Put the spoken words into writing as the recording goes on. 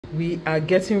We are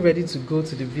getting ready to go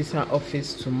to the visa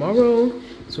office tomorrow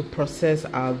to process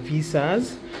our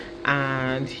visas,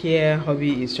 and here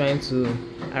hubby is trying to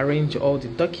arrange all the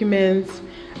documents.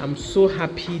 I'm so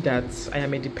happy that I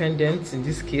am independent in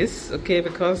this case, okay,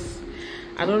 because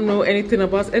I don't know anything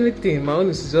about anything. My own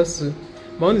is just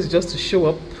to show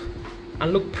up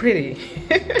and look pretty.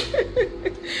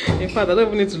 In fact, I don't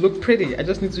even need to look pretty, I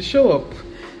just need to show up.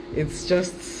 It's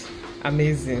just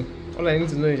amazing. All I need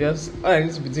to know is all I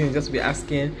need to be doing is just be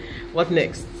asking, what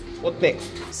next? What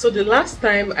next? So the last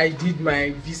time I did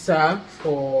my visa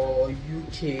for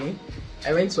UK,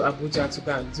 I went to Abuja to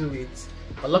go and do it.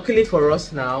 But luckily for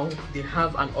us now, they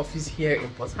have an office here in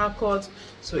Port Harcourt.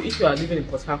 So if you are living in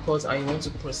Port Harcourt and you want to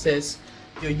process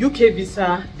your UK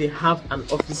visa, they have an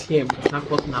office here in Port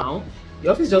Harcourt now. The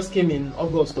office just came in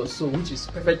August or so, which is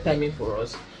perfect timing for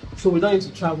us. So we don't need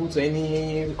to travel to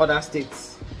any other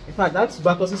states. In fact, that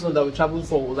tuberculosis one that we traveled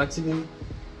for was actually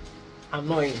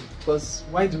annoying, because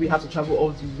why do we have to travel all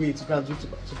the way to go and do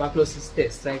tuberculosis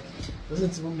tests? Like, it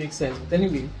doesn't even make sense. But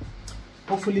anyway,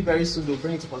 hopefully very soon they'll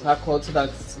bring it to Port Harcourt so that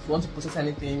if you want to process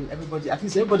anything, everybody, at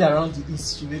least everybody around the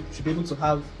east should be able to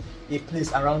have a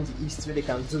place around the east where they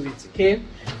can do it. Okay,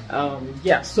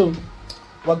 yeah, so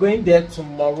we're going there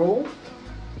tomorrow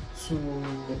to,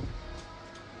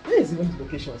 where is even the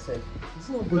location itself? It's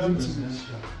not Golden Tulips.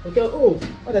 Okay, oh,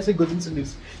 what did I say, Golden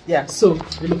Tulips? Yeah, so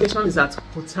the location is at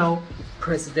Hotel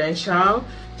Presidential.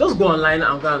 Just go online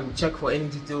and go and check for any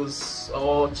details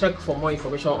or check for more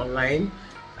information online.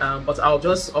 But I'll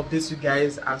just update you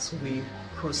guys as we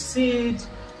proceed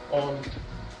on,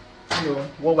 you know,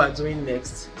 what we're doing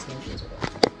next.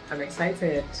 I'm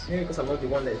excited, maybe because I'm not the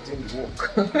one that's doing the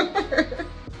work.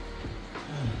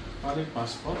 Valid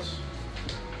passport.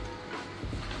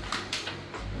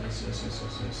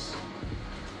 Yes.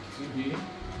 TV.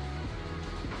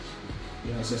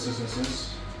 Yes. Certificate.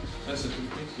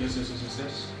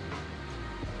 Yes.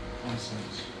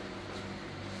 Consent.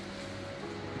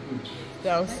 Good.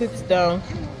 Down, sit down.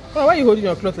 Oh, why are you holding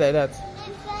your cloth like that?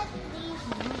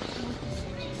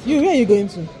 Where are you going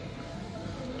to?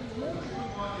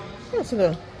 Yeah, sit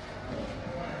down.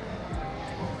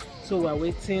 So we're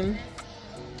waiting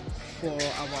for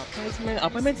our appointment. Our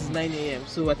appointment is 9 AM,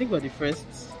 so I think we're the first.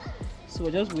 So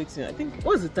we're just waiting. I think,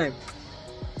 what's the time?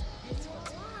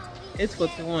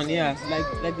 8:41. Yeah,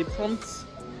 like the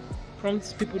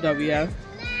prompt people that we are.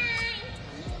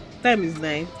 Time is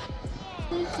 9.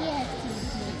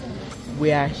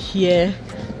 We are here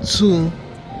to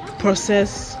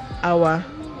process our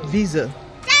visa.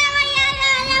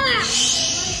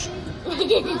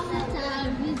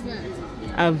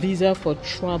 Our visa for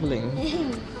traveling.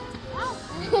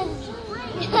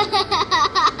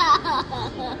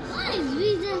 What is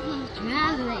visa for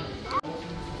traveling?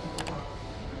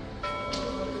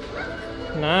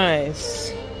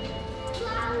 Nice.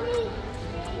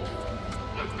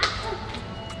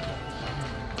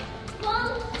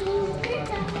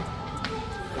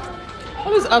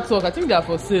 What is artwork? I think they are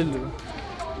for sale.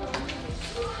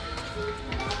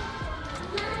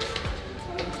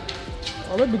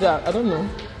 Or maybe that, I don't know.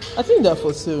 I think they're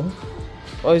for sale.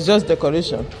 Or it's just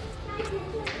decoration.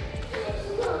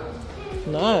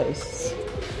 Nice.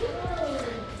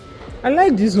 I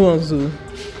like these ones though.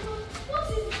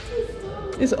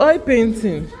 It's oil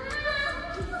painting.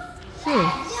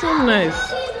 So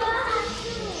nice.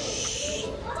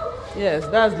 Yes,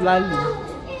 that's Lali.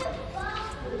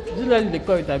 This Lali they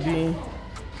call it Abi.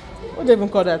 What do they even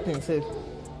call that thing? Say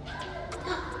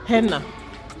henna.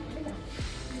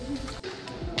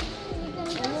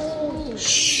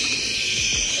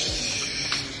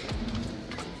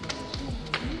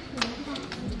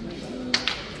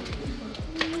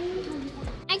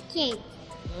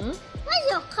 What's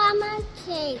your common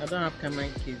kid? I don't have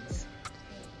common kids.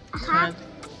 Khan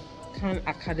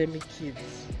Academy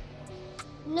kids.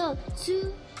 No,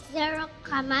 20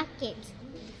 common kids.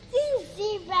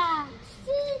 Zebra.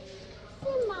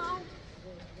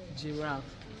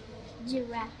 Giraffe.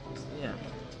 Giraffe. Yeah.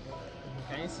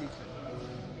 Can you see?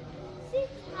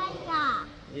 Tiger.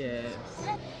 Yes.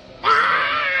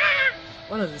 Ah!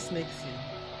 What does the snake say?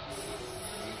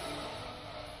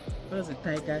 What does the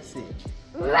tiger say?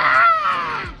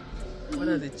 Rah! What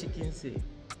does the chicken say?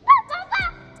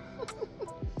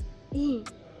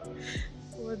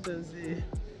 What does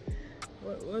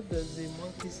the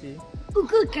monkey say?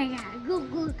 Goo gaga,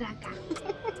 goo gaga.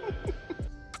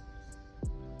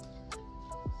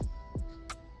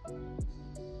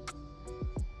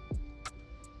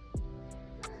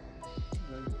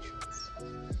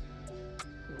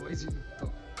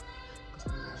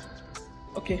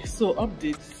 Okay, so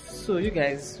updates. So you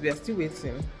guys, we are still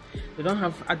waiting. they don't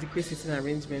have adequate sitting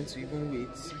arrangement to even wait,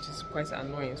 which is quite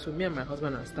annoying. So me and my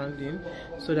husband are standing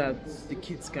so that the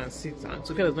kids can sit, and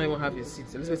Sophia does not even have a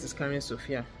seat. Elizabeth is carrying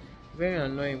Sophia. Very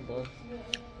annoying, but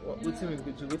what thing we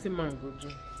go do, what man go do.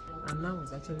 And now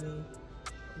it's actually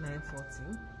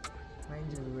 9:40.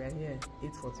 Mind you, we were here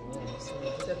 8:41, so we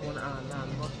waited 1 hour now.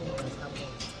 Nothing has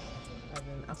happened. And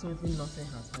then absolutely nothing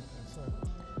has happened. So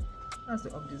that's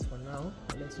the updates for now.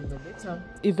 I'll let you know later.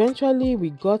 Eventually, we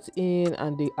got in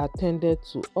and they attended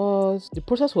to us. The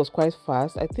process was quite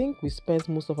fast. I think we spent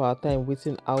most of our time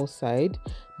waiting outside,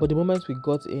 but the moment we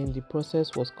got in, the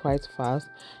process was quite fast.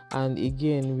 And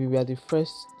again, we were the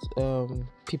first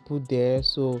people there,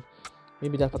 so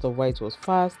maybe that's part of why it was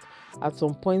fast. At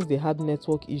some points, they had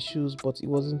network issues, but it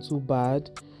wasn't too bad.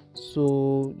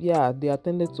 So yeah, they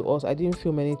attended to us. I didn't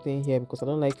film anything here because I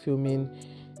don't like filming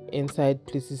inside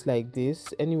places like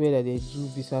this. Anywhere that they do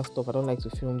visa stuff, I don't like to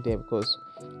film there, because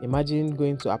imagine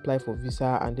going to apply for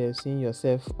visa and then seeing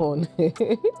yourself on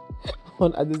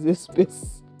on another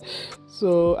space.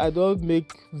 So I don't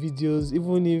make videos,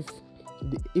 even if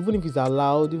it's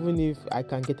allowed, even if I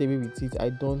can get away with it. I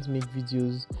don't make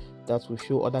videos that will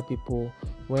show other people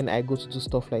when I go to do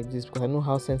stuff like this, because I know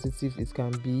how sensitive it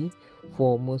can be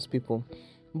for most people.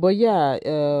 But yeah,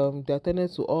 they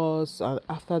attended to us, and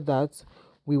after that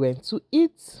we went to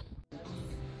eat.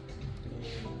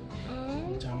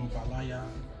 Jambalaya.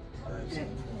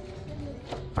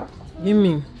 Give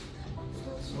me.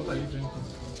 What are you drinking?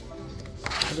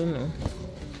 I don't know.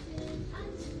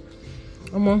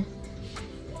 Come on.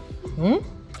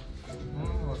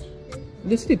 What?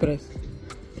 They see the price.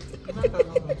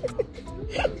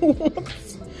 What?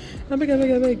 I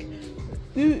beg.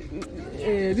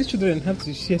 These children have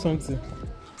to share something.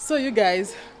 So you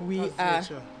guys, we are.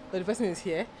 The person is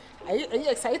here. Are you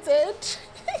excited?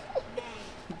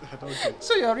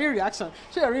 Show your real reaction.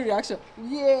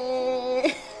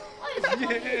 Yay!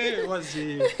 Yeah, what's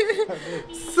it?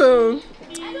 So,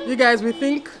 you guys, we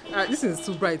think this is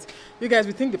too bright. You guys,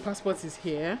 we think the passport is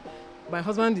here. My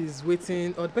husband is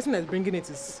waiting, or the person that's bringing it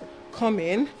is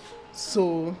coming.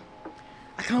 So,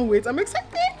 I can't wait. I'm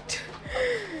excited.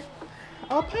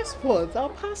 Our passport,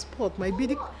 my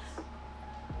BD.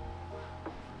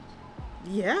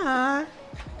 Yeah.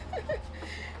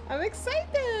 I'm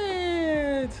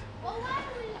excited. Well,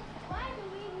 why do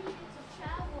we need to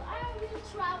travel? Are we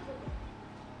traveling?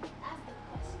 That's the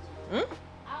question.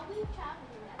 Are we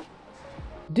traveling? That's the question.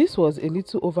 This was a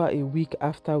little over a week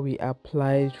after we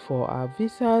applied for our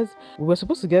visas. We were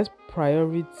supposed to get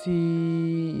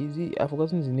priority. I've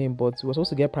forgotten the name, but we were supposed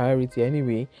to get priority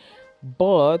anyway.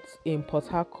 But in Port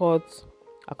Harcourt,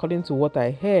 according to what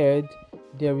I heard,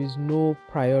 there is no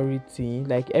priority.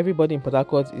 Like, everybody in Port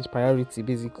Harcourt is priority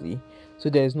basically, so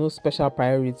there is no special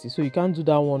priority. So you can't do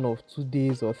that one of 2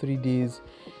 days or 3 days.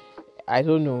 I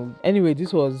don't know. Anyway,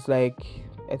 this was like,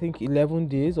 I think 11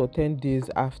 days or 10 days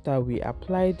after we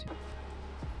applied.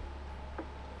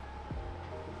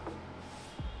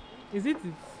 Is it?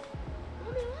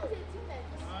 Mommy, what's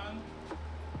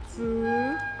it?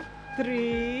 2,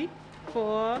 3,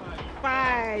 4,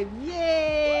 5.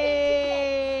 Yay!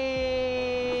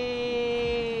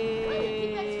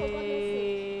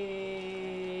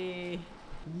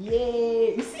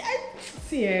 Yay! You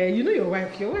see, you know your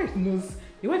wife. Your wife knows.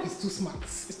 Your wife is too smart.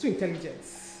 It's too intelligent.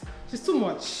 She's too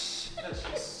much.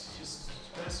 Yes, she's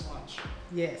very smart.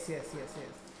 Yes.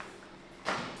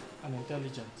 And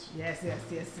intelligent. Yes.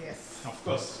 Of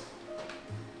course.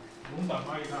 In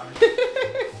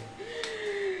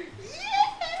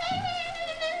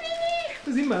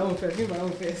my own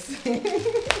face.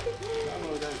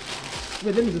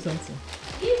 Wait, let me do something.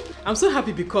 I'm so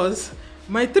happy because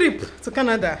my trip to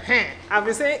Canada, I've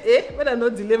been saying, better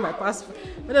not delay my passport,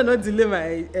 better not delay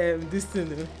my this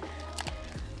thing.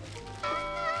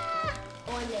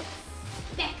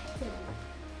 Unexpected.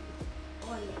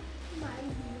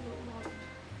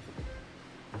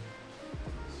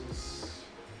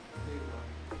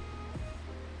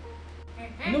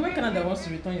 You know, when Canada wants to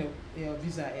return your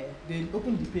visa, they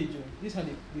open the page. This is how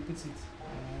they put it.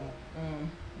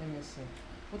 Let me see.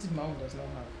 What if my own does not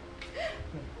have?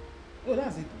 Oh,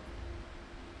 that's it.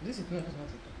 This is not, that's not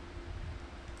it.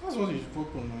 That's what you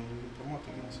open now. You come out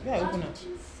again. Yeah, open it.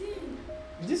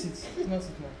 This is it. It's not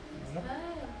it now.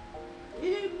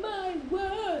 In my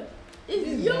word, it's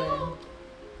This is, your.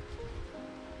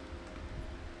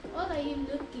 What are you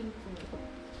looking for?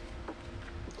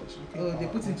 Oh, they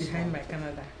put it behind my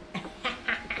Canada.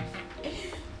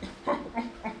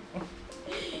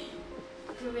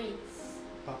 Great.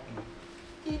 Partner.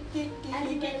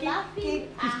 And we're laughing.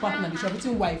 His partner, they should have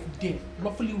written wife there.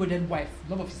 Lawfully wedded wife.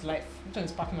 Love of his life. Which one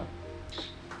is partner?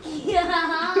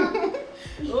 Yeah.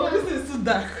 Oh, this is too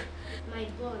dark. My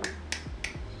bun.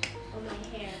 Or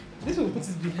my hair. This will put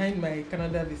it behind my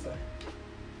Canada visa.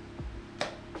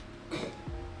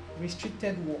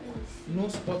 Restricted work. No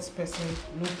sports person,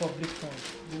 no public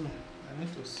fund. I need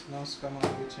to now scan out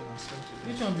everything and send to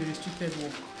them. Which one be restricted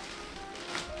work?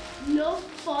 No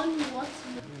fun what?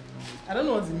 I don't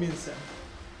know what it means, sir.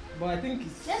 But I think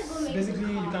it's Let's go make basically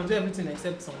the you car. can do everything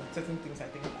except some certain things, I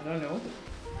think. I don't know.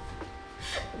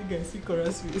 You guys see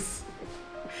Cora's face.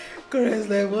 Cora's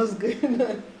like, what's going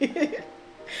on here?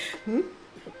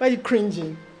 Why are you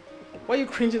cringing? Why are you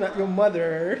cringing at your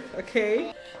mother?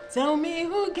 Okay. Tell me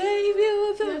who gave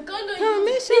you the You're gonna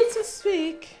permission to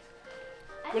speak.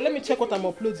 I Well, let me think check what this I'm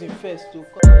is- uploading first, too.